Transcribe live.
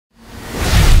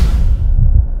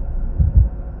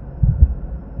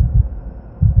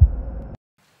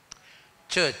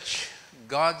church,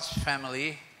 God's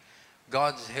family,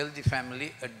 God's healthy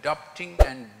family, adopting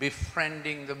and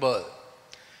befriending the world.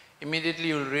 Immediately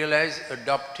you'll realize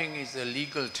adopting is a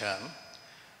legal term,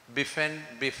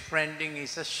 befriending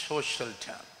is a social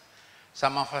term.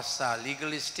 Some of us are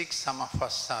legalistic, some of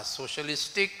us are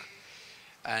socialistic,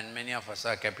 and many of us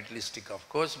are capitalistic, of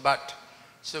course. But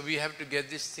so we have to get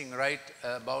this thing right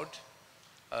about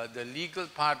the legal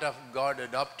part of God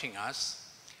adopting us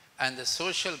and the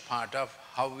social part of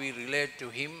how we relate to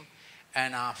Him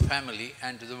and our family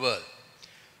and to the world.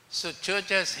 So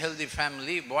church as healthy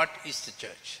family, what is the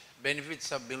church?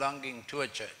 Benefits of belonging to a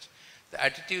church. The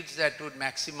attitudes that would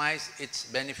maximize its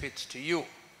benefits to you.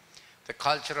 The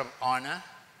culture of honor,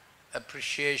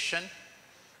 appreciation,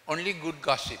 only good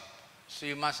gossip. So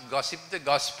you must gossip the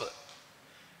gospel.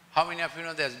 How many of you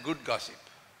know there's good gossip?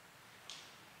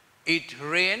 It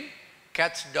rain,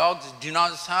 cats, dogs,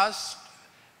 dinosaurs,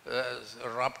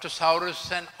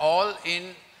 Raptosaurus and all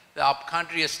in the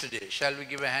upcountry yesterday. Shall we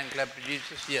give a hand clap to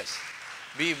Jesus? Yes.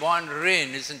 We want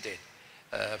rain, isn't it?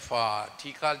 For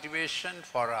tea cultivation,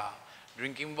 for our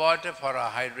drinking water, for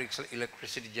our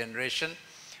hydroelectricity generation.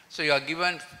 So you are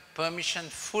given permission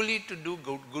fully to do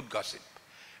good gossip,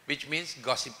 which means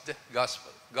gossip the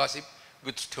gospel. Gossip,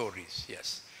 good stories,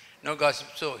 yes. No gossip.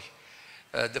 So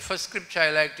the first scripture I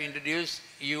like to introduce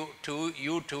you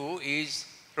to is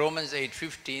Romans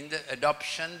 8:15, the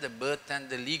adoption, the birth and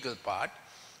the legal part.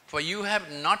 For you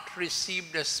have not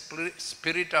received a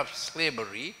spirit of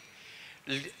slavery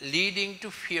leading to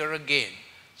fear again.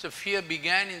 So fear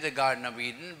began in the Garden of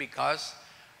Eden because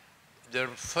the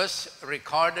first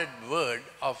recorded word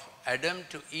of Adam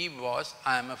to Eve was,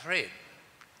 I am afraid.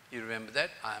 You remember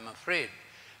that? I am afraid.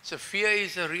 So fear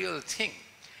is a real thing.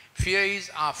 Fear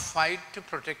is our fight to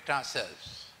protect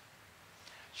ourselves.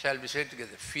 Shall we say it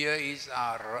together? Fear is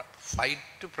our fight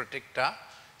to protect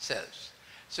ourselves.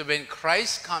 So when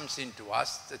Christ comes into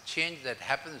us, the change that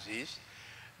happens is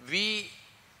we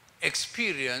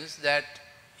experience that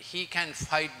He can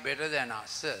fight better than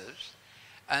ourselves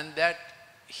and that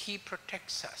He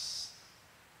protects us.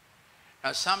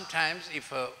 Now sometimes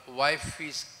if a wife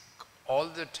is all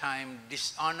the time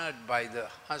dishonored by the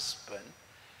husband,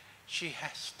 she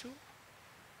has to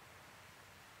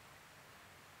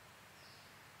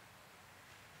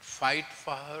fight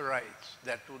for her rights.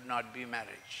 That would not be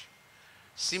marriage.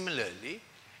 Similarly,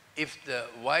 if the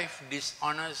wife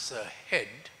dishonors her head,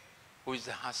 who is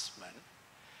the husband,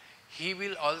 he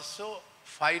will also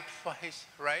fight for his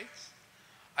rights,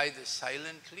 either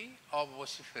silently or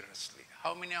vociferously.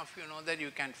 How many of you know that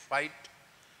you can fight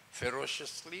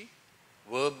ferociously,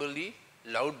 verbally,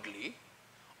 loudly,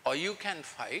 or you can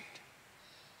fight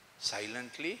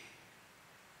silently,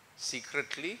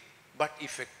 secretly, but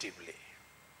effectively?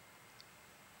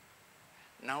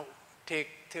 Now take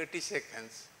 30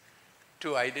 seconds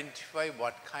to identify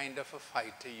what kind of a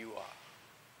fighter you are.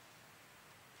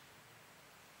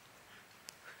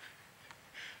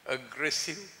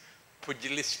 Aggressive,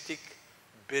 pugilistic,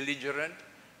 belligerent.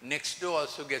 Next door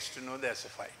also gets to know there's a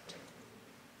fight.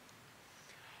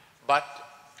 But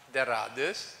there are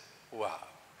others who are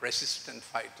resistant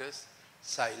fighters,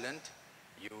 silent.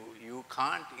 You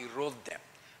can't erode them.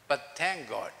 But thank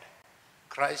God,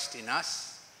 Christ in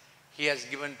us, He has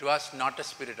given to us not a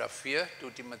spirit of fear,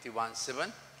 2 Timothy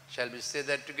 1:7. Shall we say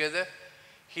that together?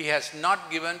 He has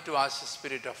not given to us a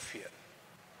spirit of fear,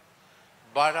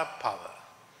 but of power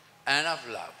and of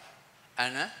love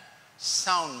and a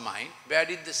sound mind. Where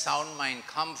did the sound mind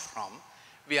come from?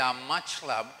 We are much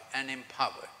loved and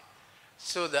empowered.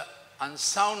 So the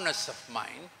unsoundness of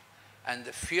mind and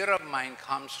the fear of mind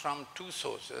comes from two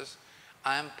sources.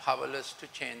 I am powerless to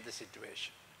change the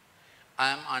situation. I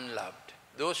am unloved.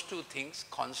 Those two things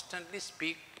constantly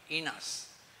speak in us.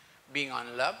 Being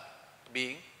unloved,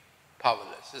 being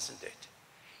powerless, isn't it?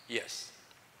 Yes.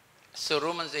 So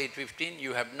Romans 8:15,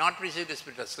 you have not received a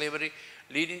spirit of slavery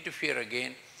leading to fear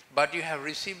again, but you have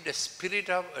received a spirit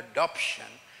of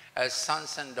adoption as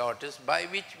sons and daughters, by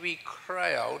which we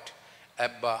cry out,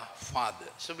 Abba, Father.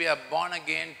 So we are born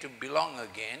again to belong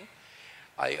again.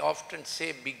 I often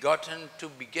say begotten to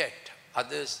beget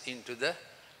others into the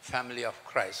family of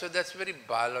Christ. So that's very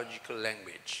biological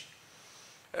language.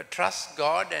 Trust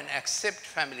God and accept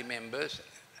family members,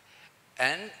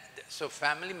 and so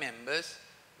family members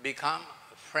become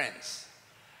friends.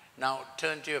 Now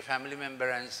turn to your family member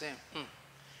and say,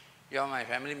 you're my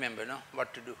family member, no?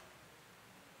 What to do?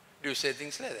 Do you say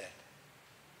things like that?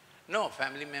 No,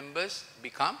 family members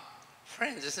become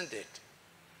friends, isn't it?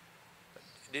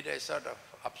 Did I sort of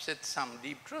upset some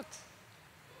deep truth?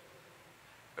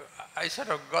 I sort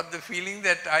of got the feeling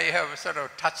that I have sort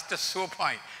of touched a sore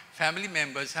point. Family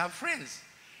members are friends.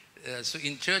 So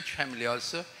in church family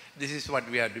also, this is what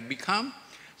we have to become.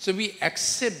 So we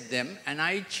accept them, and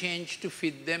I change to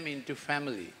fit them into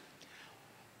family.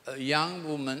 A young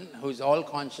woman who is all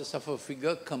conscious of her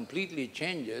figure completely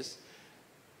changes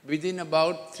within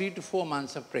about 3 to 4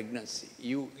 months of pregnancy.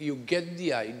 You get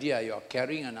the idea you are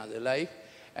carrying another life,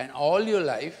 and all your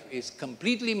life is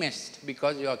completely messed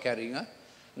because you are carrying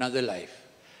another life.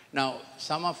 Now,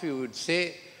 some of you would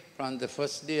say, from the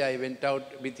first day I went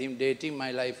out with him dating,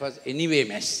 my life was anyway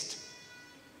messed.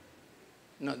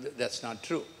 No, that's not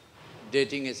true.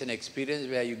 Dating is an experience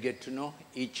where you get to know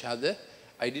each other.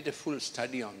 I did a full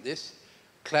study on this,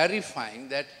 clarifying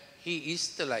that he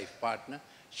is the life partner,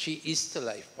 she is the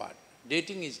life partner.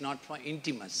 Dating is not for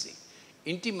intimacy.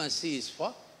 Intimacy is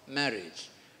for marriage.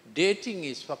 Dating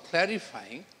is for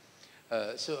clarifying.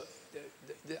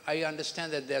 I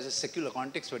understand that there's a secular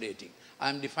context for dating.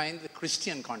 I'm defining the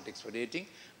Christian context for dating.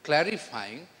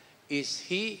 Clarifying, is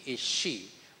he, is she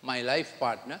my life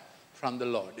partner from the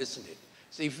Lord, isn't it?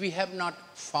 So if we have not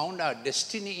found our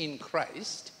destiny in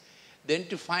Christ, then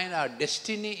to find our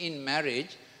destiny in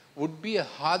marriage would be a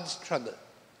hard struggle.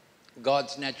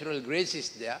 God's natural grace is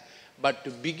there, but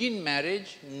to begin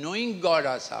marriage, knowing God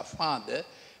as our Father,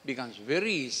 becomes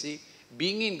very easy.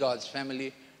 Being in God's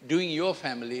family, doing your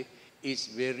family is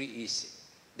very easy.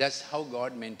 That's how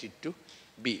God meant it to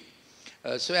be.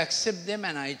 So accept them,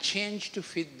 and I change to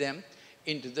fit them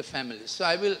into the family. So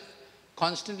I will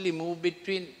constantly move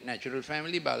between natural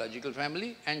family, biological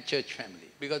family, and church family,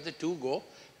 because the two go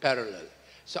parallel.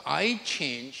 So I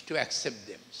change to accept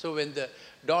them. So when the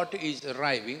daughter is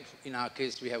arriving, in our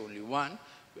case we have only one,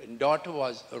 when daughter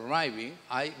was arriving,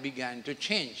 I began to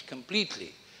change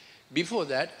completely. Before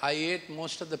that, I ate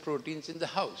most of the proteins in the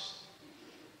house.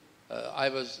 I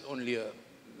was only a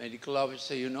medical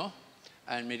officer, you know,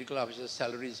 and medical officers'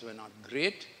 salaries were not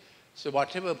great. So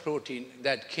whatever protein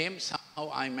that came,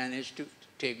 somehow I managed to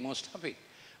take most of it.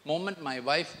 Moment my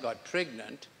wife got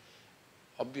pregnant,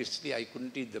 obviously I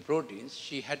couldn't eat the proteins.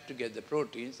 She had to get the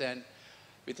proteins, and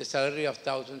with a salary of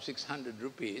 1,600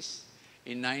 rupees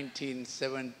in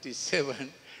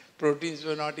 1977, proteins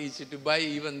were not easy to buy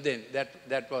even then.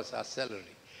 That was our salary.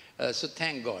 So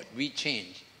thank God, we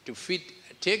changed to fit,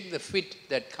 take the fit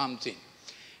that comes in.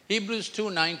 Hebrews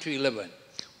 2:9-11.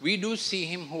 We do see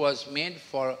him who was made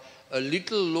for a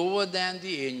little lower than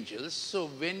the angels. So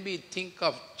when we think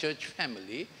of church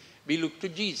family, we look to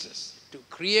Jesus. To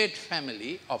create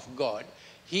family of God,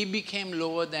 he became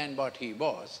lower than what he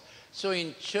was. So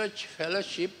in church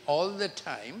fellowship, all the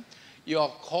time, you are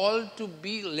called to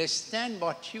be less than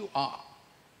what you are,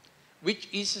 which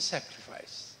is a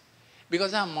sacrifice.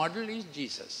 Because our model is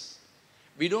Jesus.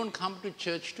 We don't come to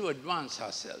church to advance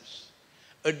ourselves.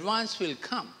 Advance will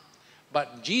come,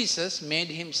 but Jesus made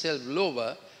himself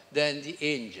lower than the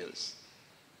angels.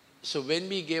 So when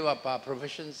we gave up our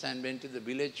professions and went to the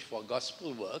village for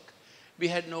gospel work, we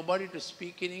had nobody to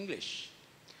speak in English.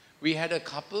 We had a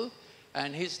couple,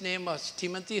 and his name was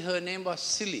Timothy, her name was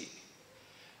Silly.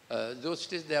 Those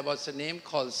days there was a name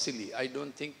called Silly. I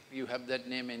don't think you have that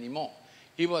name anymore.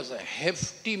 He was a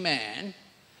hefty man,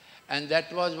 and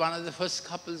that was one of the first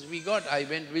couples we got. I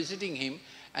went visiting him,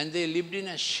 and they lived in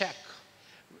a shack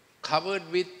covered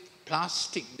with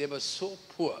plastic. They were so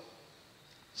poor.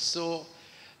 So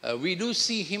we do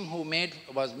see him who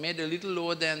was made a little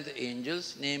lower than the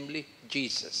angels, namely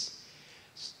Jesus.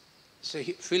 So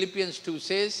Philippians 2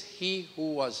 says, he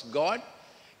who was God,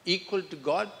 equal to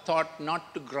God, thought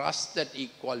not to grasp that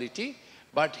equality,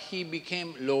 but he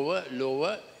became lower,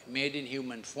 made in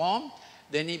human form.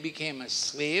 Then he became a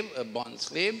slave, a bond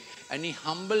slave, and he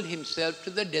humbled himself to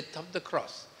the death of the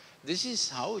cross. This is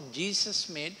how Jesus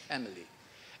made family.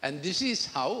 And this is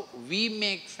how we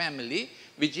make family,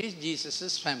 which is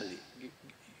Jesus' family.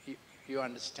 You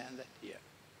understand that? Yeah.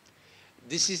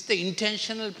 This is the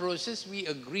intentional process we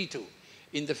agree to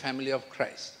in the family of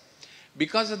Christ.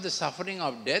 Because of the suffering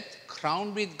of death,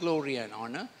 crowned with glory and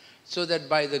honor, so that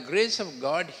by the grace of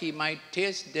God he might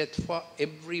taste death for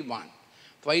everyone.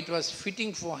 For it was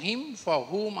fitting for him, for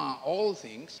whom are all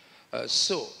things.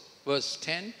 Verse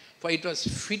 10, for it was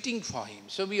fitting for him.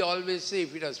 So we always say,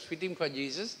 if it was fitting for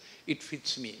Jesus, it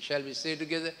fits me. Shall we say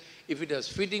together? If it was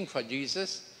fitting for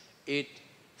Jesus, it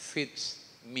fits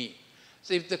me.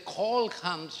 So if the call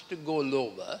comes to go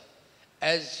lower,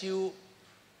 as you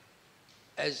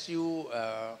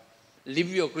live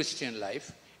your Christian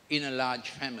life in a large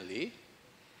family,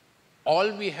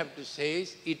 all we have to say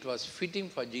is, it was fitting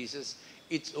for Jesus,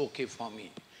 it's okay for me.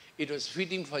 It was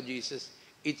fitting for Jesus,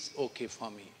 it's okay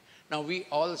for me. Now we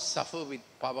all suffer with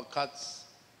power cuts,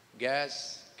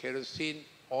 gas, kerosene,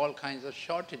 all kinds of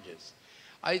shortages.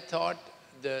 I thought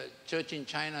the church in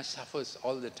China suffers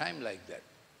all the time like that.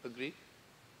 Agree?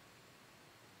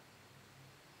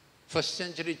 First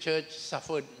century church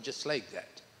suffered just like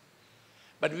that.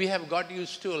 But we have got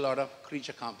used to a lot of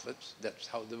creature comforts. That's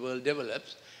how the world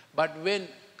develops. But when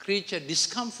creature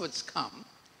discomforts come,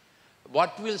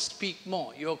 what will speak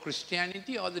more, your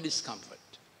Christianity or the discomfort?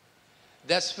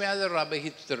 That's where the rubber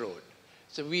hits the road.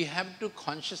 So we have to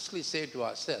consciously say to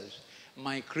ourselves,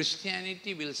 my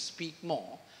Christianity will speak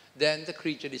more than the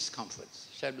creature discomforts.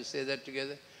 Shall we say that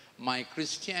together? My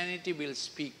Christianity will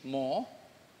speak more,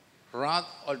 rather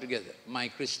altogether. My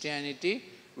Christianity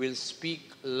will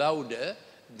speak louder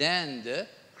than the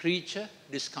creature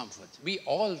discomforts. We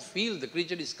all feel the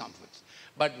creature discomforts,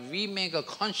 but we make a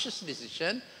conscious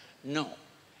decision, no,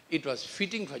 it was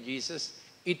fitting for Jesus,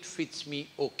 it fits me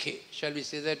okay. Shall we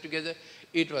say that together?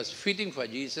 It was fitting for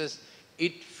Jesus,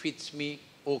 it fits me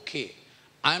okay.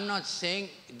 I'm not saying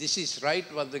this is right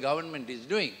what the government is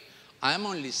doing. I'm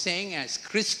only saying as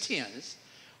Christians,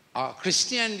 our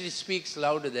Christianity speaks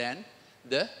louder than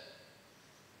the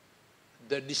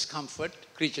discomfort,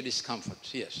 creature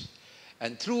discomforts, yes.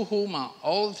 And through whom are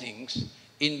all things,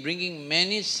 in bringing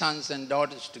many sons and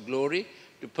daughters to glory,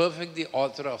 to perfect the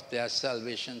author of their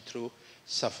salvation through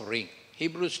suffering.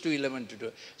 Hebrews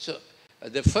 2:11-12. So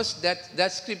the first,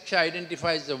 that scripture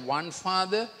identifies the one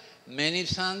Father, many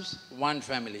sons, one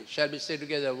family. Shall we say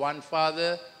together, one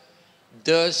Father,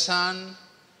 the Son,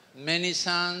 many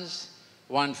sons,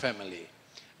 one family.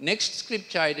 Next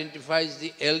scripture identifies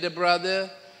the elder brother,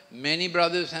 many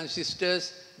brothers and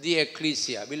sisters, the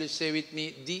ecclesia. Will you say with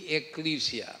me, the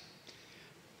ecclesia?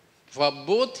 For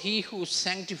both he who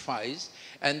sanctifies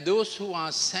and those who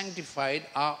are sanctified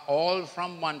are all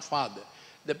from one Father.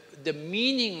 The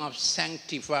meaning of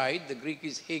sanctified, the Greek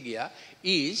is hagia,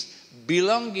 is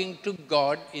belonging to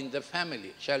God in the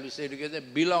family. Shall we say together?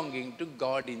 Belonging to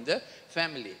God in the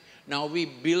family. Now we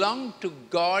belong to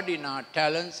God in our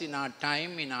talents, in our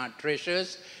time, in our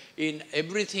treasures, in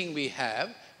everything we have.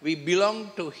 We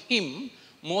belong to Him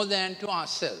more than to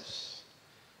ourselves.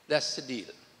 That's the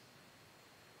deal.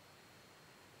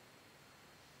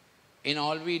 In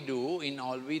all we do, in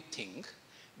all we think,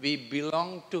 we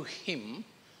belong to Him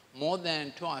more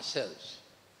than to ourselves.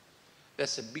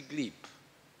 That's a big leap.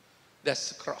 That's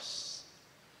the cross.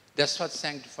 That's what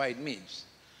sanctified means.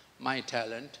 My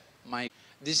talent, my...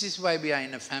 This is why we are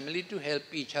in a family, to help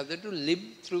each other to live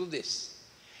through this.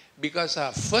 Because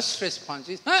our first response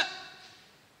is,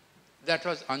 that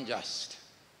was unjust.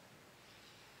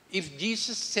 If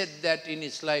Jesus said that in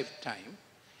His lifetime,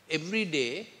 every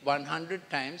day, 100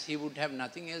 times, He would have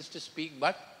nothing else to speak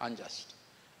but unjust.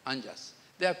 Unjust.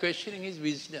 They are questioning His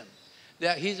wisdom.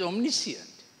 He is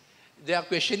omniscient. They are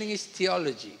questioning His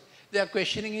theology. They are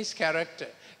questioning His character.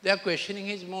 They are questioning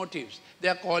His motives. They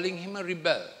are calling Him a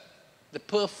rebel, the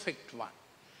perfect one.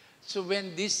 So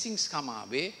when these things come our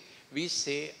way, we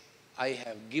say, I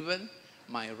have given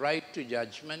my right to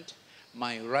judgment,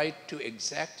 my right to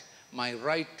exact, my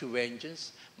right to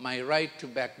vengeance, my right to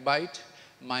backbite,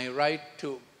 my right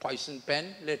to poison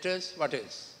pen letters, what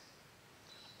else?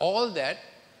 All that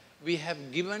we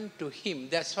have given to Him.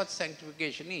 That's what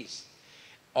sanctification is.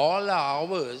 All our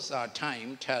hours, our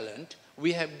time, talent,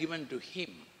 we have given to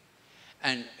Him.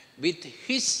 And with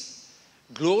His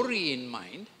glory in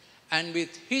mind and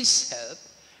with His help,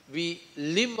 we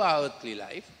live our earthly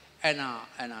life and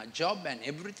our job and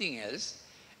everything else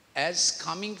as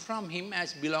coming from Him,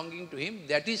 as belonging to Him.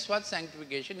 That is what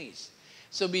sanctification is.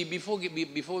 So before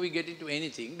we get into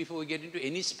anything, before we get into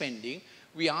any spending,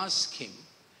 we ask Him,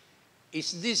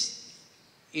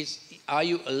 are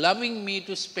you allowing me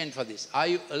to spend for this? Are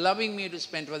you allowing me to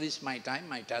spend for this my time,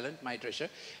 my talent, my treasure?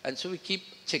 And so we keep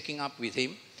checking up with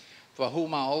Him, for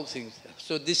whom are all things.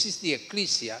 So this is the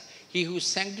ecclesia. He who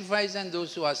sanctifies and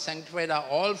those who are sanctified are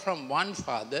all from one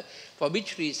Father, for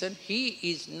which reason He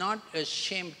is not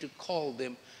ashamed to call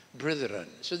them brethren.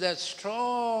 So that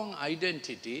strong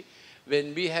identity,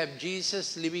 when we have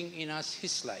Jesus living in us,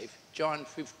 His life. John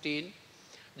 10:15,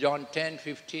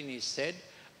 He said,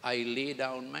 I lay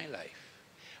down my life,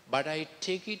 but I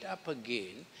take it up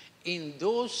again in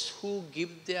those who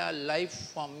give their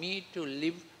life for me to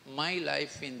live my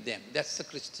life in them. That's the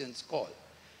Christian's call.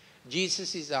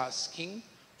 Jesus is asking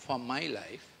for my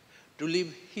life to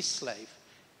live His life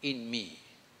in me.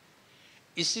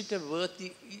 Is it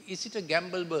a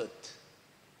gamble birth?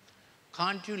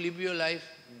 Can't you live your life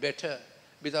better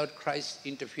without Christ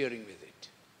interfering with it?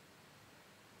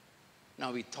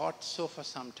 Now we thought so for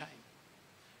some time.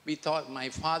 My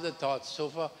father thought so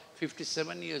for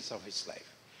 57 years of his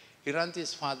life.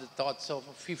 Hiranti's father thought so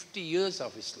for 50 years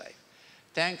of his life.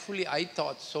 Thankfully, I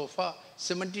thought so for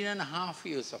 17 and a half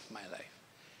years of my life.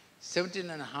 17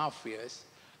 and a half years,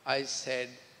 I said,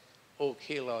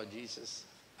 okay, Lord Jesus,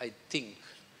 I think,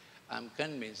 I'm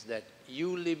convinced that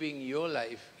you living your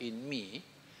life in me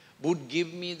would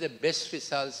give me the best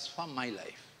results for my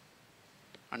life.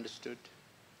 Understood?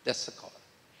 That's the call.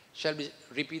 Shall we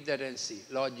repeat that and see?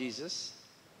 Lord Jesus,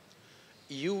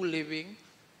 you living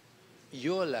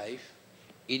your life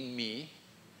in me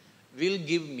will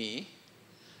give me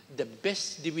the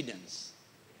best dividends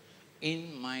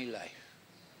in my life.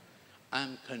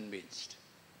 I'm convinced.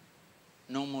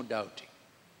 No more doubting.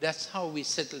 That's how we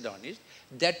settled on it.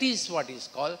 That is what is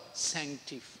called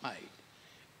sanctified.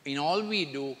 In all we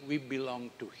do, we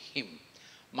belong to Him.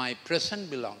 My present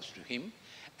belongs to Him,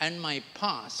 and my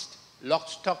past, lock,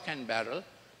 stock and barrel,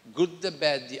 good, the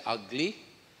bad, the ugly.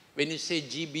 When you say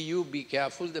GBU, be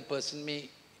careful, the person may,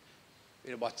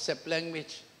 in WhatsApp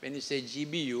language, when you say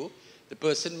GBU, the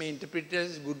person may interpret it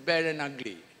as good, bad and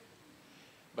ugly.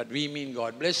 But we mean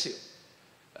God bless you.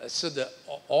 So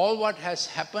all what has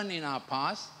happened in our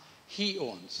past, He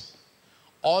owns.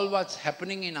 All what's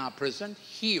happening in our present,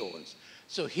 He owns.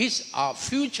 So our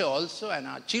future also and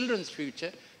our children's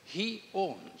future, He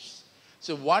owns.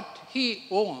 So what He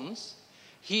owns,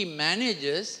 He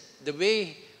manages the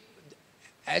way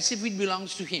as if it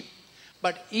belongs to Him.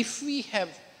 But if we have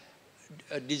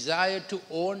a desire to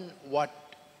own what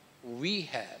we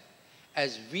have,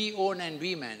 as we own and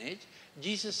we manage,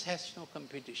 Jesus has no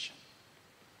competition.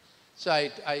 So I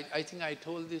think I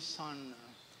told this on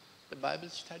the Bible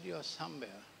study or somewhere.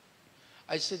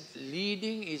 I said,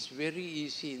 leading is very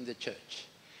easy in the church.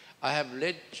 I have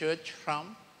led church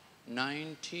from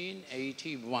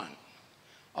 1981.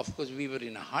 Of course, we were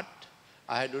in a hut.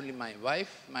 I had only my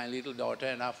wife, my little daughter,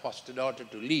 and our foster daughter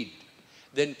to lead.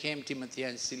 Then came Timothy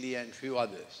and Silly and few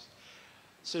others.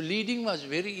 So leading was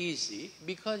very easy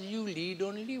because you lead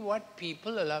only what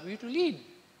people allow you to lead.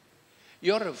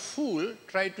 You're a fool,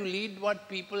 try to lead what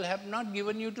people have not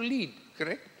given you to lead,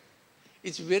 correct?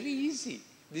 It's very easy.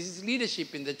 This is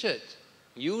leadership in the church.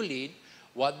 You lead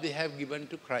what they have given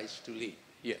to Christ to lead,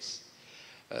 yes.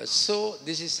 So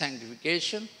this is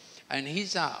sanctification, and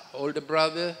he's our older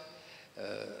brother.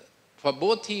 For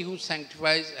both he who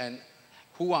sanctifies and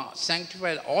who are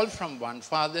sanctified all from one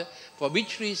Father, for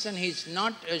which reason he is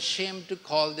not ashamed to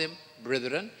call them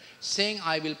brethren, saying,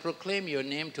 I will proclaim your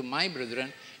name to my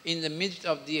brethren. In the midst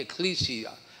of the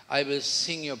ecclesia, I will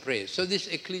sing your praise. So this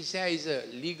ecclesia is a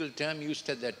legal term used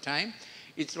at that time.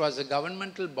 It was a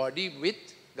governmental body with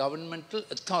governmental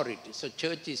authority. So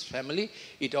church is family.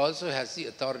 It also has the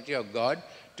authority of God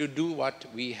to do what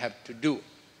we have to do.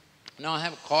 Now I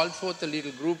have called forth a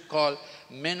little group called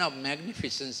Men of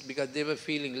Magnificence because they were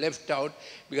feeling left out,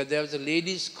 because there was a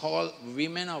ladies called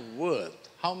Women of Worth.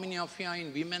 How many of you are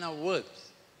in Women of Worth?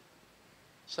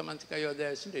 Samantika, you're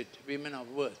there, isn't it? Women of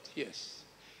Worth, yes.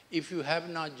 If you have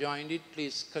not joined it,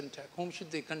 please contact. Whom should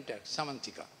they contact?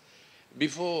 Samantika.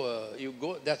 Before you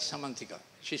go, that's Samantika.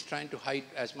 She's trying to hide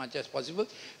as much as possible.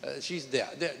 She's there.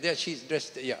 There she's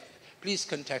dressed. Yeah. Please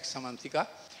contact Samantika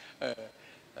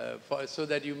so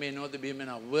that you may know the Women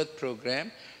of Worth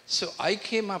program. So I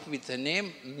came up with the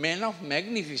name Men of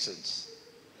Magnificence.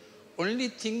 Only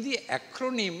thing, the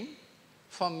acronym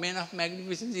for Men of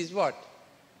Magnificence is what?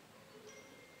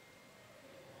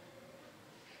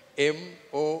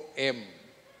 MOM.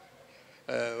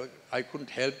 I couldn't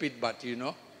help it, but you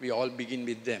know, we all begin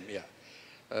with them,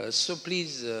 yeah. So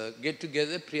please get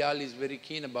together. Priyal is very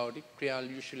keen about it. Priyal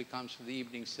usually comes for the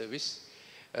evening service.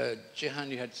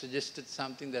 Jehan, you had suggested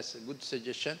something, that's a good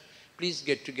suggestion. Please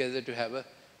get together to have a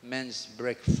men's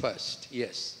breakfast,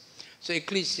 yes. So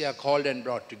ecclesia called and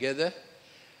brought together.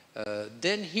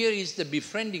 Then here is the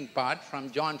befriending part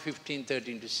from John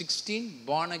 15:13 to 16,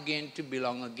 born again to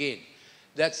belong again.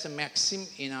 That's a maxim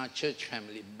in our church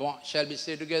family. Shall we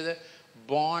say together?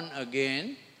 Born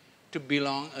again to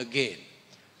belong again.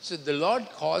 So the Lord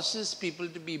causes people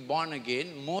to be born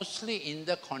again, mostly in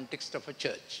the context of a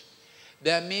church.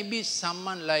 There may be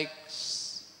someone like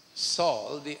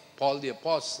Saul, Paul the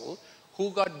Apostle,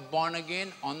 who got born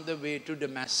again on the way to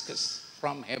Damascus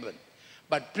from heaven.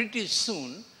 But pretty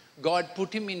soon, God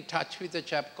put him in touch with a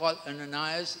chap called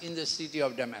Ananias in the city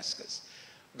of Damascus.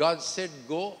 God said,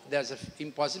 go, there's an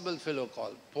impossible fellow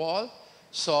called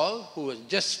Saul, who has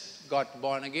just got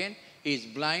born again. He's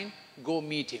blind, go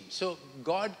meet him. So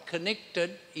God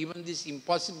connected even this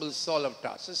impossible Saul of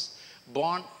Tarsus,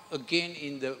 born again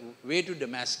in the way to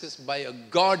Damascus by a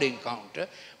God encounter.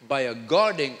 By a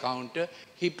God encounter,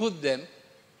 he put them,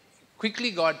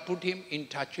 quickly God put him in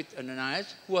touch with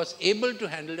Ananias, who was able to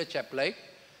handle a chap like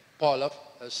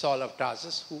Saul of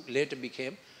Tarsus, who later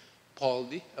became Paul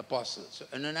the Apostle. So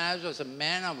Ananias was a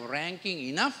man of ranking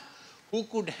enough who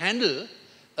could handle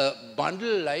a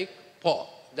bundle like Paul.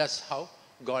 That's how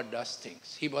God does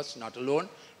things. He was not alone.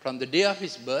 From the day of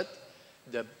his birth,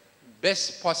 the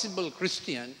best possible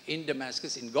Christian in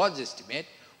Damascus, in God's estimate,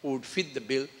 who would fit the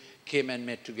bill, came and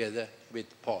met together with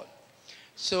Paul.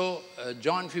 So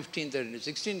John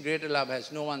 15:13-16, greater love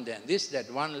has no one than this,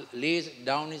 that one lays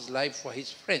down his life for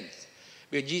his friends.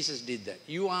 Where Jesus did that.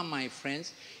 You are my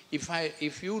friends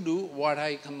if you do what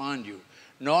I command you.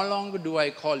 No longer do I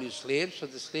call you slaves, for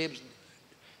the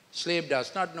slave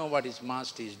does not know what his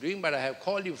master is doing, but I have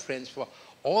called you friends, for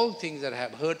all things that I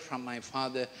have heard from my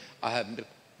Father I have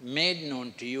made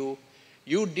known to you.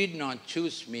 You did not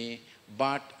choose me,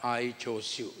 but I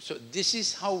chose you. So this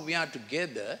is how we are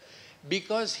together,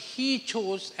 because he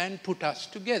chose and put us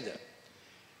together.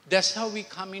 That's how we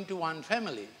come into one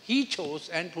family. He chose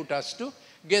and put us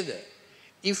together.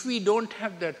 If we don't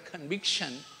have that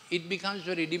conviction, it becomes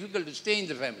very difficult to stay in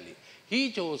the family.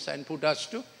 He chose and put us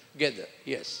together.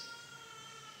 Yes.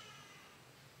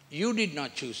 You did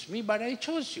not choose me, but I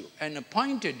chose you and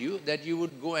appointed you that you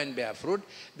would go and bear fruit,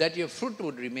 that your fruit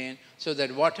would remain, so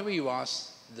that whatever you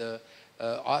ask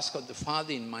of the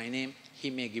Father in my name,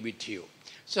 he may give it to you.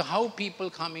 So how people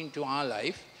come into our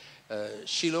life,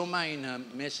 Shiloma in her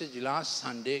message last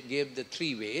Sunday gave the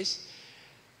 3 ways.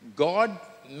 God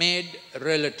made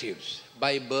relatives.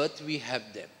 By birth we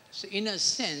have them. So in a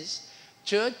sense,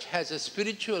 church has a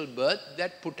spiritual birth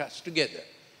that put us together.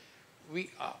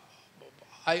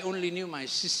 I only knew my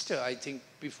sister, I think,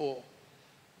 before,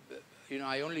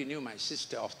 I only knew my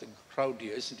sister of the crowd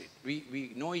here, isn't it?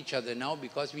 We know each other now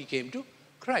because we came to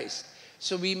Christ.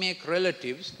 So we make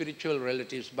relatives, spiritual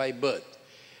relatives, by birth.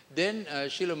 Then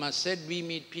Shiloma said we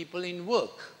meet people in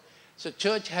work. So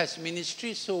church has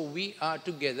ministry, so we are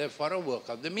together for a work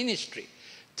of the ministry.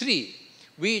 3,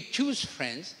 we choose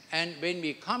friends, and when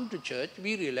we come to church,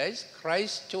 we realize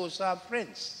Christ chose our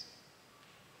friends.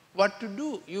 What to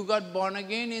do? You got born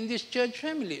again in this church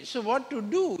family. So what to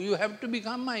do? You have to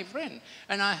become my friend,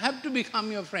 and I have to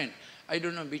become your friend. I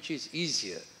don't know which is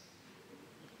easier.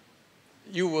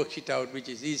 You work it out which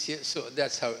is easier. So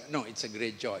that's how, no, it's a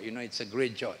great joy. It's a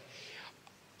great joy.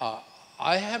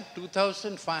 I have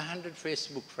 2,500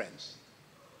 Facebook friends.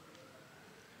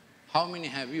 How many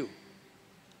have you?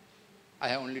 I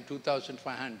have only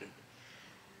 2,500.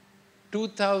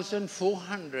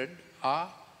 2,400 are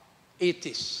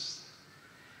atheists.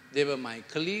 They were my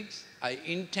colleagues. I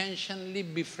intentionally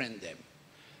befriend them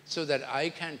so that I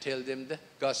can tell them the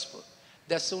gospel.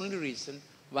 That's the only reason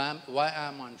why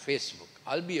I'm on Facebook.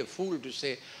 I'll be a fool to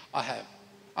say I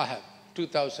have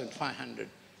 2,500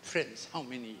 friends. How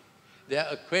many? They are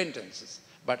acquaintances,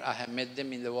 but I have met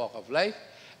them in the walk of life,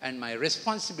 and my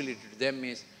responsibility to them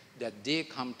is that they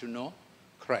come to know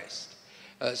Christ.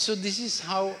 So this is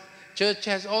how church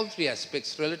has all 3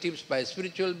 aspects: relatives by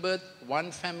spiritual birth,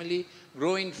 one family,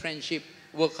 grow in friendship,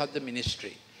 work of the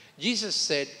ministry. Jesus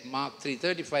said, Mark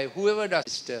 3:35, whoever does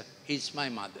sister is my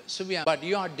mother. So but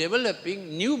you are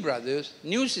developing new brothers,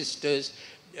 new sisters,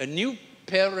 a new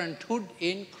parenthood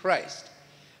in Christ,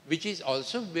 which is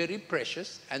also very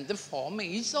precious, and the former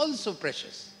is also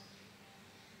precious.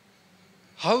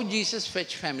 How Jesus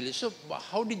fetched family. So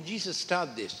how did Jesus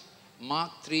start this?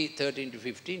 Mark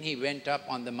 3:13-15, he went up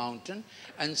on the mountain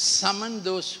and summoned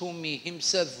those whom he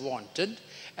himself wanted,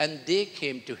 and they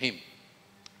came to him.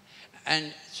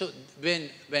 And so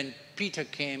when Peter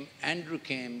came, Andrew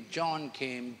came, John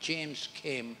came, James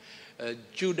came,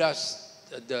 Judas,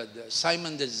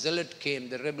 Simon the Zealot came,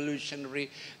 the revolutionary,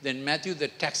 then Matthew the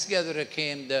tax gatherer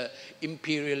came, the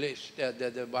imperialist,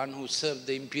 the one who served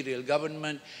the imperial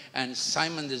government, and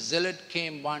Simon the Zealot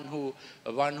came, one who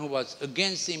was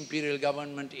against the imperial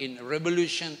government in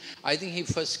revolution. I think he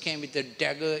first came with a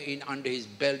dagger under his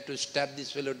belt to stab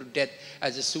this fellow to death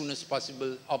as soon as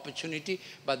possible opportunity,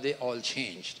 but they all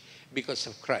changed because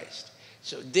of Christ.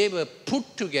 So they were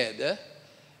put together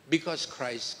because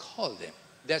Christ called them.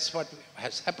 That's what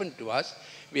has happened to us.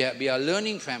 We are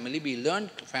learning family. We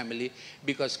learned family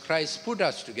because Christ put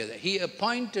us together. He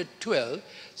appointed 12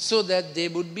 so that they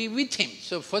would be with him.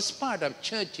 So first part of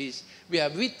church is we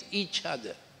are with each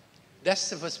other.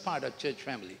 That's the first part of church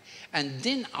family. And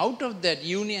then out of that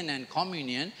union and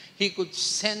communion, he could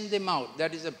send them out.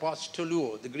 That is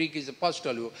apostoluo. The Greek is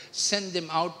apostoluo. Send them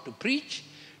out to preach,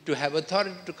 to have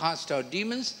authority to cast out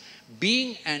demons,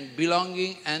 being and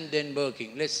belonging, and then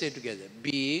working. Let's say together.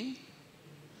 Being,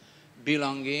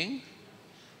 belonging,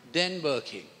 then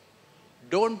working.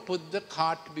 Don't put the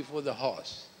cart before the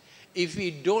horse. If we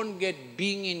don't get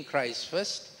being in Christ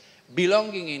first,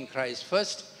 belonging in Christ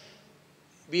first,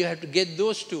 we have to get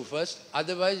those two first,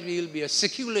 otherwise we will be a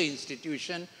secular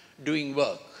institution doing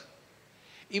work.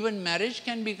 Even marriage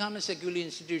can become a secular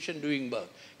institution doing work.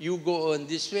 You go on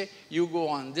this way, you go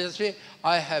on this way.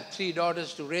 I have 3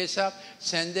 daughters to raise up,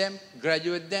 send them,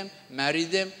 graduate them, marry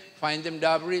them, find them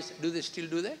dowries. Do they still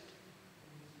do that?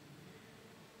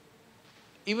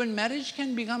 Even marriage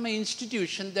can become an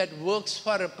institution that works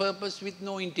for a purpose with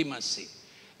no intimacy.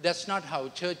 That's not how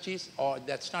church is, or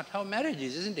that's not how marriage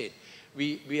is, isn't it?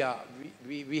 We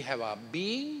have our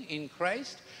being in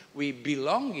Christ, we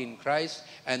belong in Christ,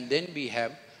 and then we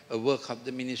have a work of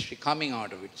the ministry coming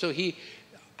out of it. So he,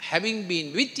 having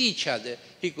been with each other,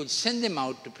 he could send them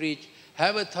out to preach,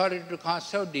 have authority to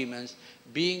cast out demons,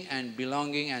 being and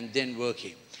belonging, and then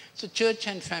working. So church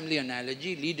and family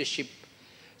analogy, leadership.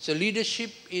 So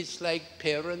leadership is like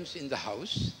parents in the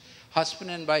house. Husband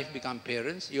and wife become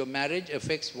parents. Your marriage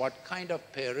affects what kind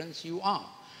of parents you are.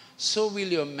 So will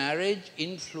your marriage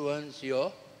influence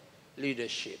your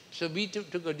leadership. So we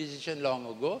took a decision long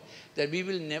ago that we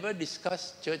will never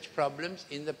discuss church problems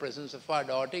in the presence of our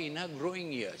daughter in her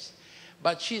growing years.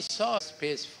 But she saw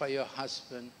space for your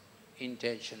husband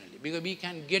intentionally. Because we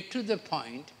can get to the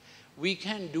point we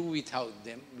can do without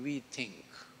them, we think.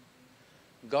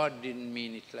 God didn't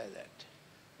mean it like that.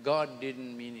 God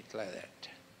didn't mean it like that.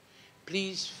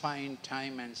 Please find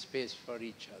time and space for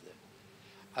each other.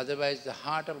 Otherwise, the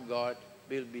heart of God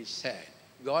will be sad.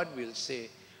 God will say,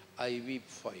 I weep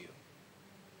for you.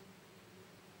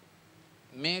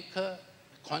 Make a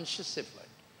conscious effort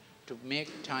to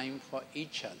make time for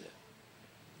each other.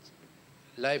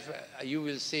 Life, you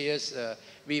will say, yes,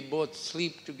 we both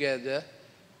sleep together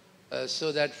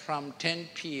so that from 10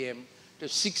 p.m. to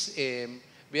 6 a.m.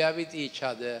 we are with each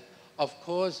other. Of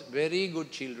course, very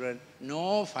good children,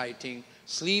 no fighting,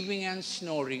 sleeping and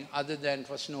snoring other than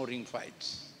for snoring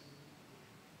fights.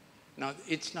 Now,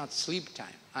 it's not sleep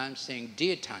time. I'm saying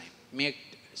daytime.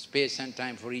 Make space and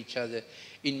time for each other.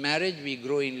 In marriage, we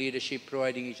grow in leadership,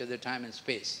 providing each other time and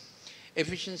space.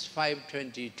 Ephesians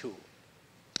 5:22.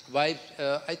 Wives,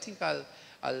 I think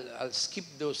I'll skip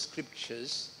those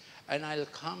scriptures and I'll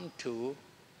come to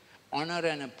honor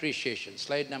and appreciation.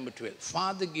 Slide number 12.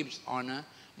 Father gives honor,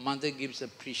 mother gives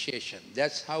appreciation.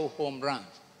 That's how home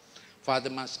runs. Father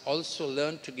must also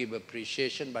learn to give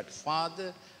appreciation, but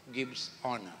father gives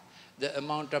honor. The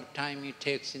amount of time he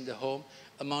takes in the home,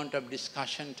 amount of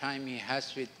discussion time he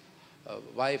has with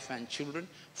wife and children,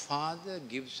 father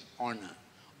gives honor.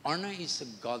 Honor is a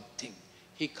God thing.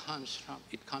 It comes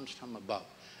from above.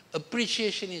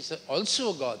 Appreciation is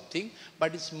also a God thing,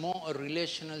 but it's more a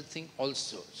relational thing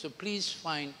also. So please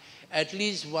find at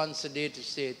least once a day to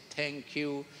say, thank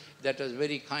you, that was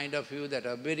very kind of you, that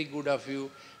was very good of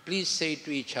you. Please say it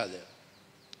to each other.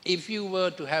 If you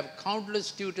were to have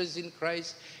countless tutors in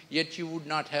Christ, yet you would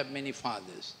not have many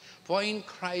fathers. For in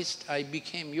Christ I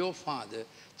became your father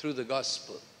through the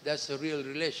gospel. That's a real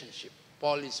relationship.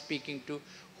 Paul is speaking to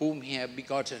whom he had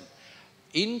begotten.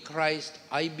 In Christ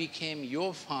I became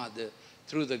your father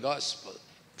through the gospel.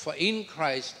 For in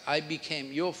Christ I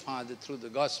became your father through the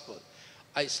gospel.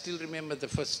 I still remember the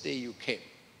first day you came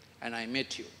and I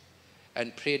met you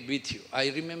and prayed with you. I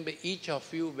remember each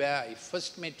of you where I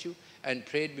first met you and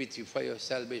prayed with you for your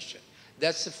salvation.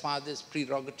 That's the Father's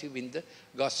prerogative in the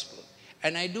gospel.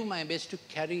 And I do my best to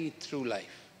carry it through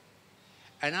life.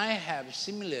 And I have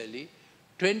similarly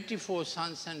 24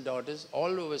 sons and daughters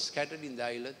all over scattered in the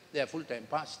island. They are full-time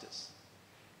pastors,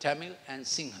 Tamil and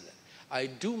Sinhala. I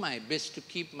do my best to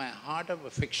keep my heart of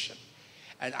affection.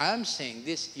 And I am saying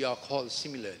this, you are called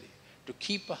similarly, to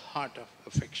keep a heart of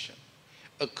affection.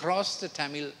 Across the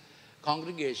Tamil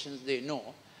congregations, they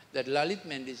know that Lalith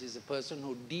Mendis is a person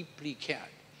who deeply cared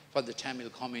for the Tamil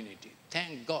community.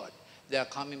 Thank God they are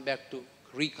coming back to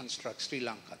reconstruct Sri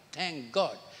Lanka. Thank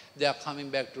God they are coming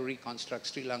back to reconstruct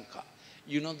Sri Lanka.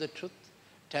 You know the truth?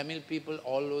 Tamil people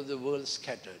all over the world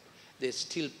scattered. They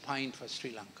still pine for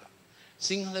Sri Lanka.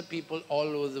 Sinhala people all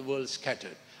over the world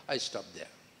scattered. I stopped there.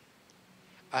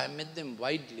 I have met them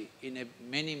widely in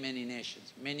many, many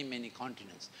nations, many, many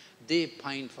continents. They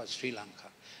pine for Sri Lanka.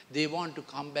 They want to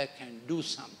come back and do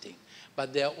something.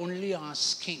 But they are only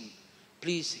asking,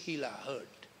 please heal our hurt.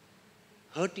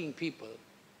 Hurting people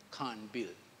can't build.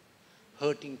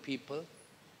 Hurting people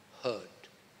hurt.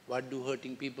 What do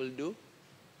hurting people do?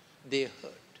 They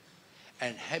hurt.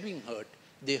 And having hurt,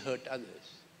 they hurt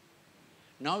others.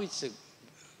 Now it's a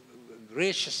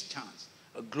gracious chance,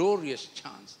 a glorious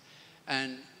chance.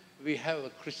 And we have a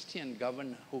Christian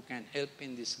governor who can help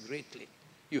in this greatly.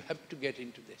 You have to get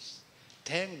into this.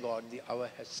 Thank God the hour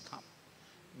has come.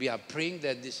 We are praying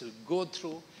that this will go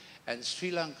through and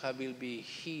Sri Lanka will be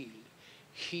healed,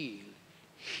 healed,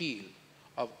 healed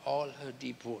of all her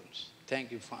deep wounds.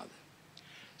 Thank you, Father.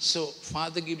 So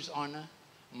Father gives honor,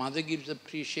 Mother gives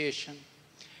appreciation,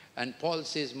 and Paul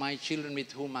says, my children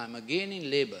with whom I am again in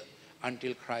labor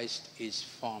until Christ is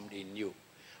formed in you.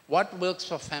 What works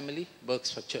for family,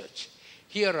 works for church.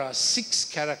 Here are 6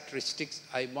 characteristics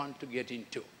I want to get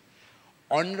into.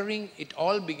 Honoring, it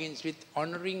all begins with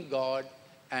honoring God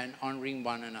and honoring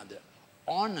one another.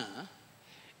 Honor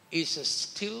is a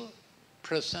still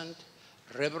present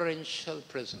reverential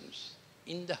presence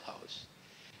in the house,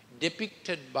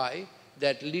 depicted by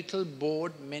that little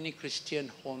board many Christian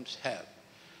homes have.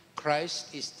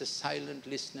 Christ is the silent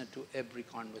listener to every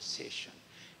conversation.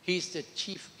 He is the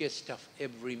chief guest of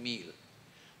every meal.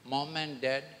 Mom and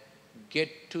dad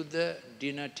get to the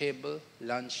dinner table,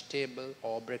 lunch table,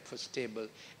 or breakfast table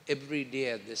every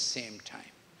day at the same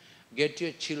time. Get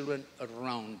your children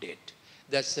around it.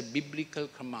 That's a biblical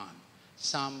command.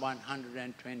 Psalm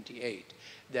 128,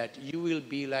 that you will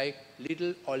be like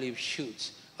little olive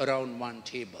shoots around one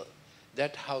table.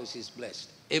 That house is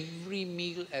blessed. Every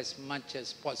meal as much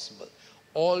as possible.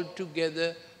 All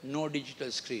together, no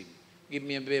digital screen. Give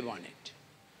me a wave on it.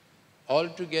 All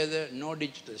together, no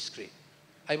digital screen.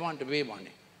 I want a wave on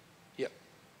it. Yeah.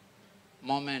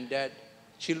 Mom and dad,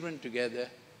 children together,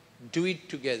 do it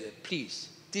together, please.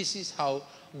 This is how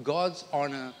God's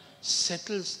honor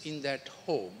settles in that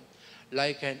home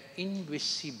like an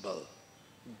invisible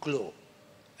glow.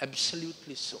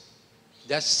 Absolutely so.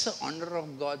 That's the honor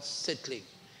of God's settling,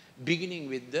 beginning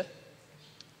with the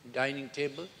dining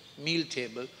table, meal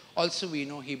table. Also we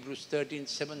know Hebrews 13:8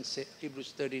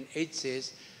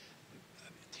 says,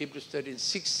 Hebrews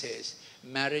 13:6 says,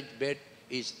 marriage bed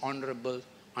is honorable,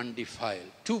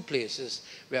 undefiled. 2 places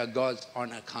where God's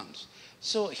honor comes.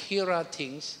 So here are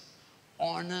things,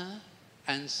 honor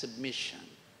and submission.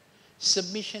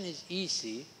 Submission is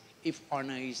easy if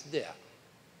honor is there.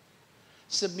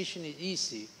 Submission is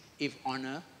easy if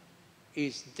honor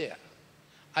is there.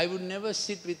 I would never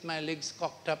sit with my legs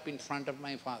cocked up in front of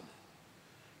my father.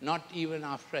 Not even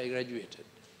after I graduated.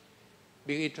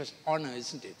 Because it was honor,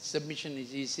 isn't it? Submission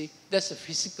is easy. That's a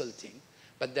physical thing,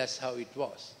 but that's how it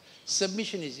was.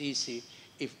 Submission is easy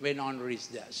when honor is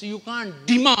there. So you can't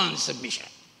demand submission.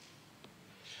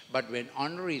 But when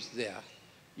honor is there,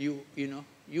 you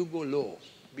go low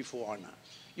before honor.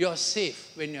 You're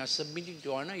safe. When you're submitting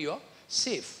to honor, you're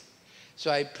safe. So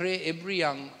I pray every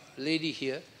young lady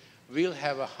here will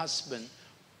have a husband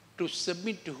to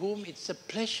submit to whom it's a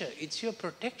pleasure. It's your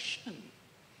protection.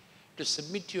 To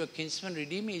submit to your kinsman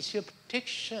redeemer is your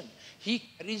protection. He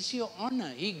carries your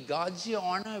honor. He guards your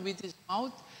honor with his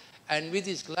mouth and with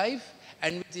his life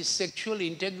and with his sexual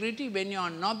integrity when you are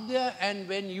not there and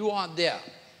when you are there.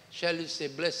 Shall you say,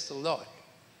 bless the Lord,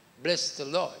 bless the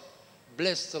Lord,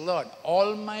 bless the Lord.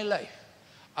 All my life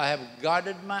I have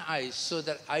guarded my eyes so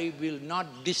that I will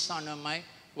not dishonor my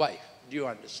wife. Do you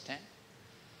understand?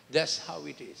 That's how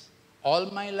it is. All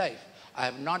my life I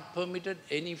have not permitted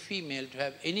any female to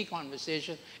have any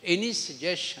conversation, any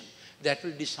suggestion that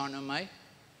will dishonor my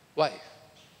wife.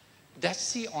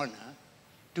 That's the honor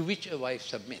to which a wife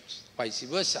submits, vice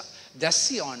versa. That's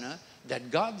the honor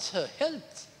that guards her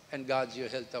health and guards your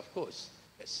health, of course.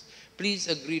 Yes. Please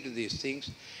agree to these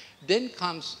things. Then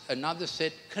comes another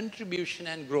set, contribution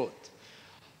and growth.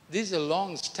 This is a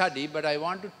long study, but I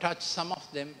want to touch some of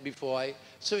them before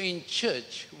So in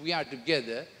church, we are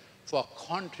together for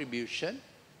contribution,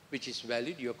 which is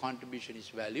valid. Your contribution is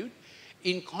valued.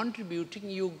 In contributing,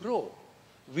 you grow.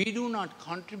 We do not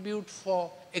contribute for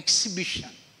exhibition.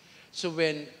 So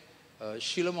when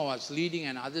Shiloma was leading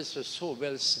and others were so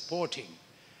well supporting,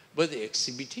 were they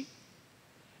exhibiting?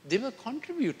 They were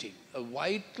contributing. A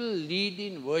vital lead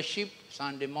in worship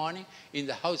Sunday morning in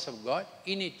the house of God.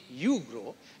 In it, you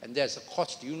grow. And there's a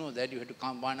cost. You know that you have to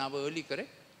come 1 hour early, correct?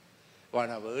 1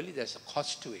 hour early, there's a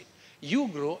cost to it. You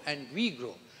grow and we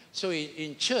grow. So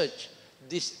in church,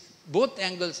 both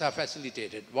angles are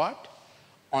facilitated. What?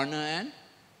 Honor and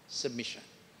submission.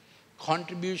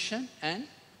 Contribution and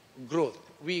growth.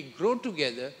 We grow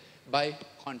together by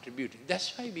contributing.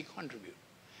 That's why we contribute.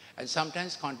 And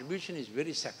sometimes contribution is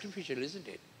very sacrificial, isn't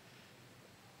it?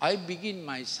 I begin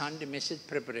my Sunday message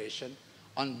preparation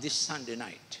on this Sunday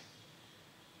night.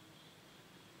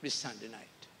 This Sunday night.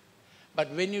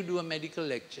 But when you do a medical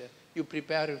lecture, you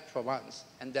prepare it for once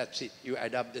and that's it. You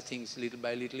adapt the things little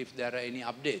by little if there are any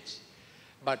updates.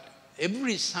 But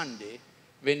every Sunday,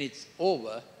 when it's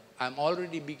over, I'm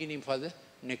already beginning for the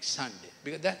next Sunday.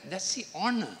 Because that's the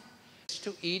honor.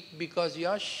 To eat because you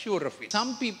are sure of it.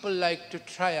 Some people like to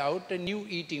try out a new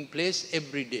eating place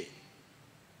every day.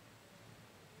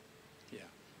 Yeah.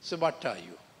 So what are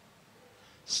you?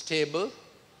 Stable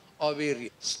or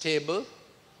variable? Stable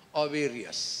or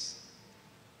various.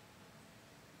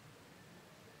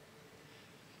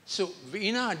 So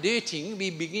in our dating, we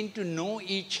begin to know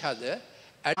each other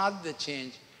and start the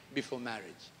change before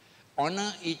marriage.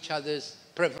 Honor each other's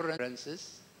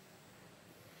preferences.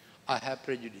 I have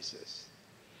prejudices.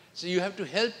 So you have to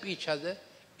help each other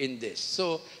in this.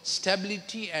 So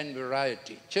stability and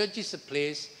variety. Church is a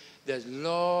place, there's a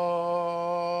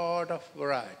lot of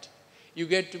variety. You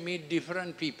get to meet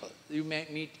different people. You may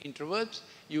meet introverts,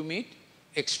 you meet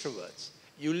extroverts.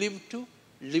 You live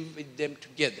with them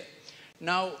together.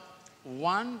 Now,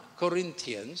 1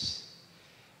 Corinthians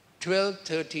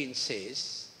 12:13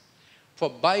 says, for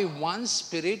by one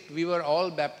Spirit we were all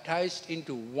baptized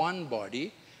into one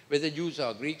body, whether Jews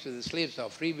or Greeks, whether slaves or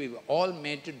free, we were all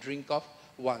made to drink of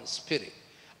one Spirit.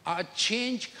 Our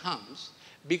change comes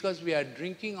because we are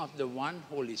drinking of the one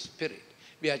Holy Spirit.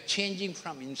 We are changing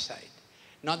from inside.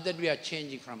 Not that we are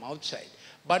changing from outside,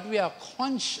 but we are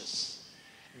conscious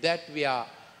that we are,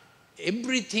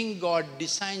 everything God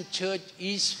designed church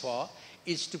is for,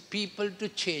 is to people to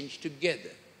change together.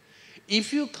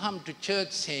 If you come to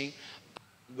church saying,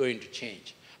 I'm going to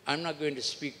change, I'm not going to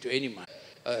speak to anyone,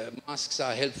 masks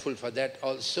are helpful for that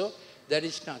also, that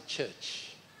is not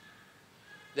church.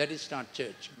 That is not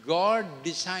church. God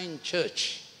designed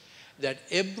church that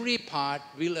every part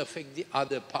will affect the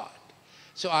other part.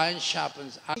 So iron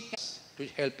sharpens iron to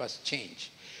help us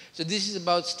change. So this is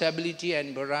about stability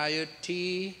and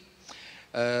variety.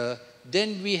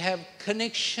 Then we have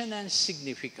connection and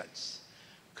significance.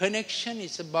 Connection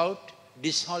is about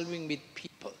dissolving with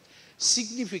people.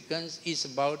 Significance is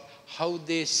about how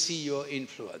they see your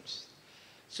influence.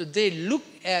 So they look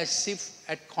as if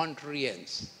at contrary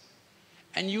ends.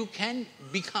 And you can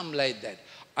become like that.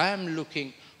 I am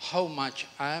looking how much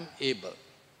I am able.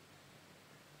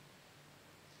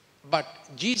 But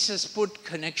Jesus put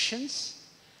connections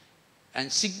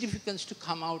and significance to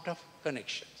come out of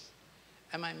connections.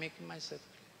 Am I making myself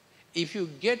clear? If you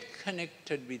get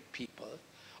connected with people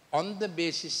on the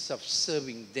basis of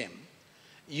serving them,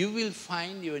 you will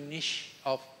find your niche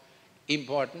of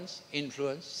importance,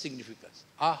 influence, significance.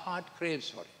 Our heart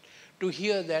craves for it. To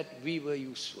hear that we were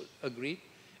useful. Agreed?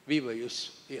 We were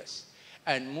useful, yes.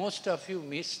 And most of you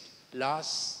missed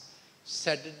last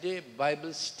Saturday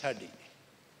Bible study.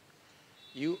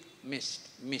 You missed,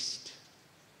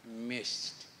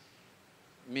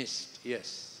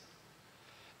 yes.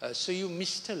 So you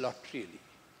missed a lot really.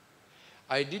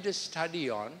 I did a study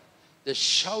on the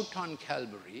shout on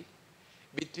Calvary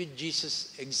with which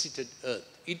Jesus exited earth.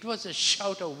 It was a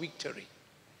shout of victory.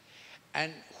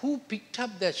 And who picked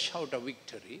up that shout of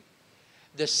victory?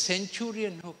 The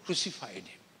centurion who crucified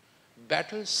him.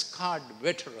 Battle-scarred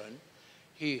veteran,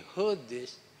 he heard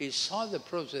this, he saw the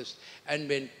process, and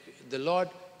when the Lord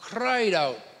cried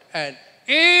out, and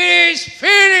it is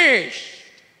finished,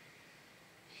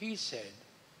 he said,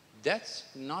 that's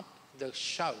not the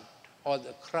shout or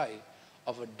the cry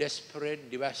of a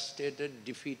desperate, devastated,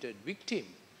 defeated victim.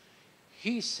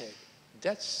 He said,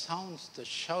 that sounds the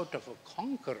shout of a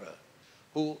conqueror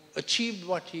who achieved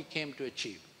what he came to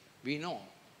achieve. We know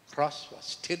cross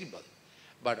was terrible,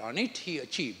 but on it he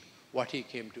achieved what he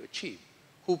came to achieve.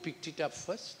 Who picked it up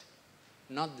first?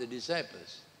 Not the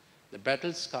disciples, the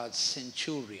battle-scarred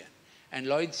centurion. And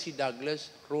Lloyd C. Douglas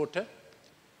wrote a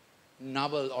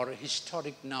novel or a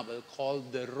historic novel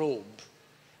called The Robe,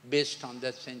 based on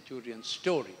that centurion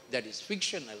story. That is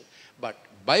fictional, but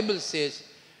Bible says,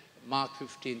 Mark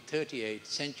 15:38,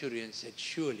 centurion said,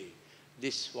 surely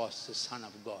this was the Son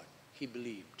of God. He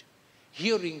believed,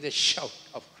 hearing the shout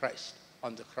of Christ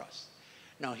on the cross.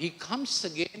 Now he comes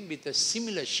again with a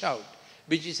similar shout,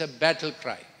 which is a battle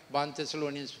cry. 1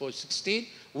 Thessalonians 4:16,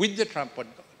 with the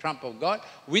trump of God,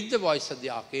 with the voice of the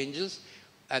archangels,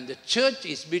 and the church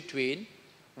is between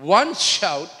one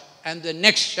shout and the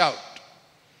next shout.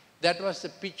 That was the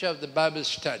picture of the Bible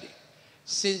study.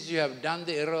 Since you have done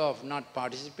the error of not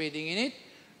participating in it,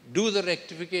 do the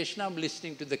rectification of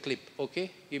listening to the clip,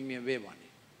 okay? Give me a wave on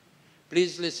it.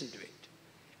 Please listen to it.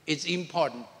 It's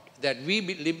important that we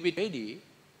live ready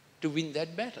to win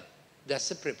that battle. That's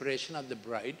the preparation of the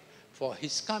bride for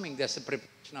his coming. That's the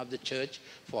preparation of the church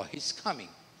for his coming.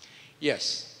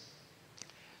 Yes.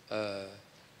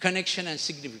 Connection and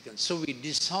significance. So we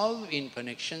dissolve in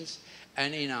connections,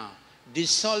 and in our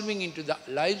dissolving into the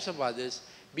lives of others,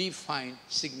 we find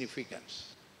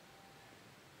significance.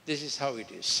 This is how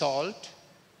it is. Salt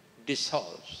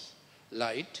dissolves.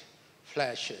 Light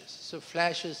flashes. So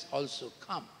flashes also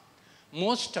come.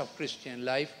 Most of Christian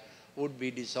life would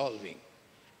be dissolving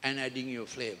and adding your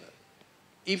flavor.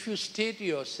 If you stay to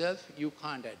yourself, you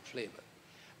can't add flavor.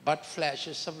 But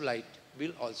flashes of light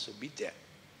will also be there.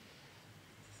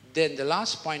 Then the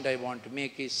last point I want to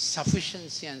make is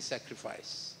sufficiency and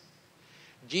sacrifice.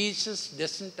 Jesus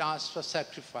doesn't ask for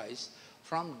sacrifice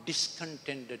from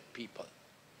discontented people.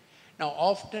 Now,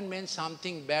 often when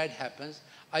something bad happens,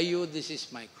 this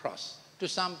is my cross. To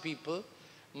some people,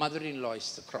 mother-in-law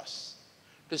is the cross.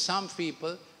 To some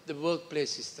people, the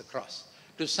workplace is the cross.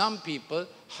 To some people,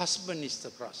 husband is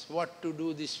the cross. What to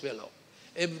do this fellow?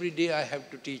 Every day I have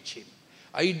to teach him.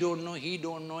 I don't know, he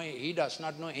don't know, he does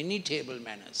not know any table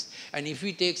manners. And if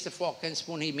he takes the fork and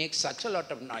spoon, he makes such a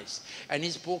lot of noise. And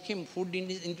he's poking food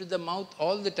into the mouth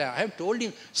all the time. I have told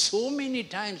him so many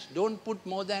times, don't put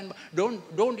more than,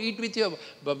 don't eat with your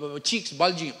cheeks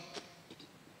bulging.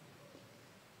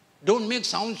 Don't make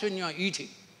sounds when you are eating.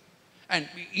 And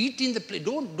eat in the plate.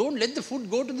 Don't let the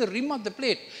food go to the rim of the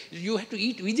plate. You have to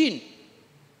eat within.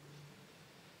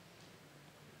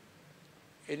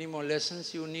 Any more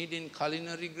lessons you need in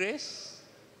culinary grace?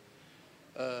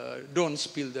 Don't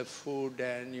spill the food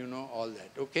and all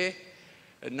that, okay?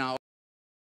 Now,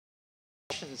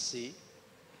 sufficiency,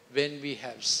 when we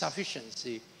have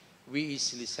sufficiency, we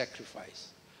easily sacrifice.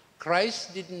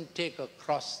 Christ didn't take a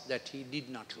cross that he did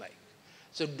not like.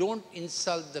 So don't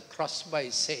insult the cross by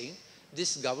saying,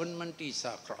 this government is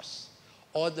our cross,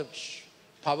 or the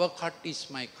power cut is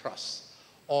my cross,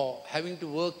 or having to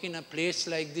work in a place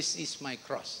like this is my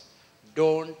cross.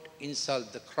 Don't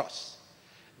insult the cross.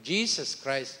 Jesus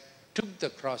Christ took the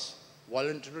cross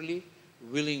voluntarily,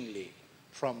 willingly.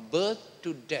 From birth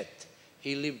to death,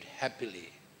 he lived happily.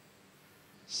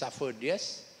 Suffered,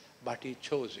 yes, but he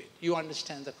chose it. You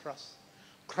understand the cross?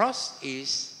 Cross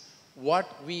is what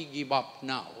we give up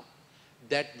now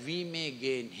that we may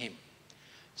gain him.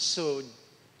 So,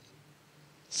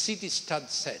 C.T. Studd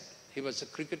said, he was a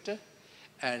cricketer,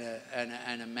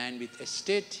 and a man with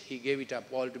estate. He gave it up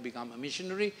all to become a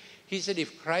missionary. He said,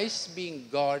 if Christ being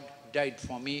God died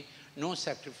for me, no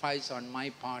sacrifice on my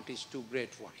part is too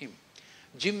great for him.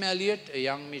 Jim Elliot, a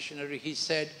young missionary, he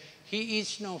said, he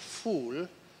is no fool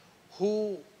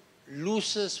who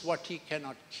loses what he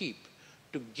cannot keep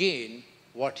to gain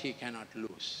what he cannot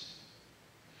lose.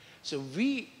 So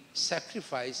we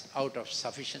sacrifice out of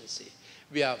sufficiency.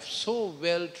 We are so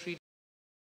well treated.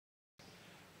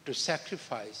 To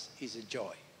sacrifice is a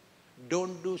joy.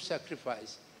 Don't do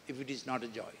sacrifice if it is not a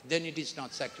joy. Then it is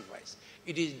not sacrifice.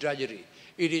 It is drudgery.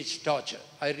 It is torture.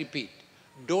 I repeat,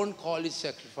 don't call it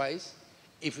sacrifice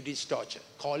if it is torture.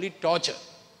 Call it torture.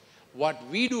 What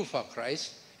we do for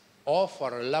Christ or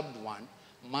for a loved one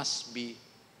must be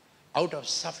out of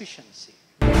sufficiency.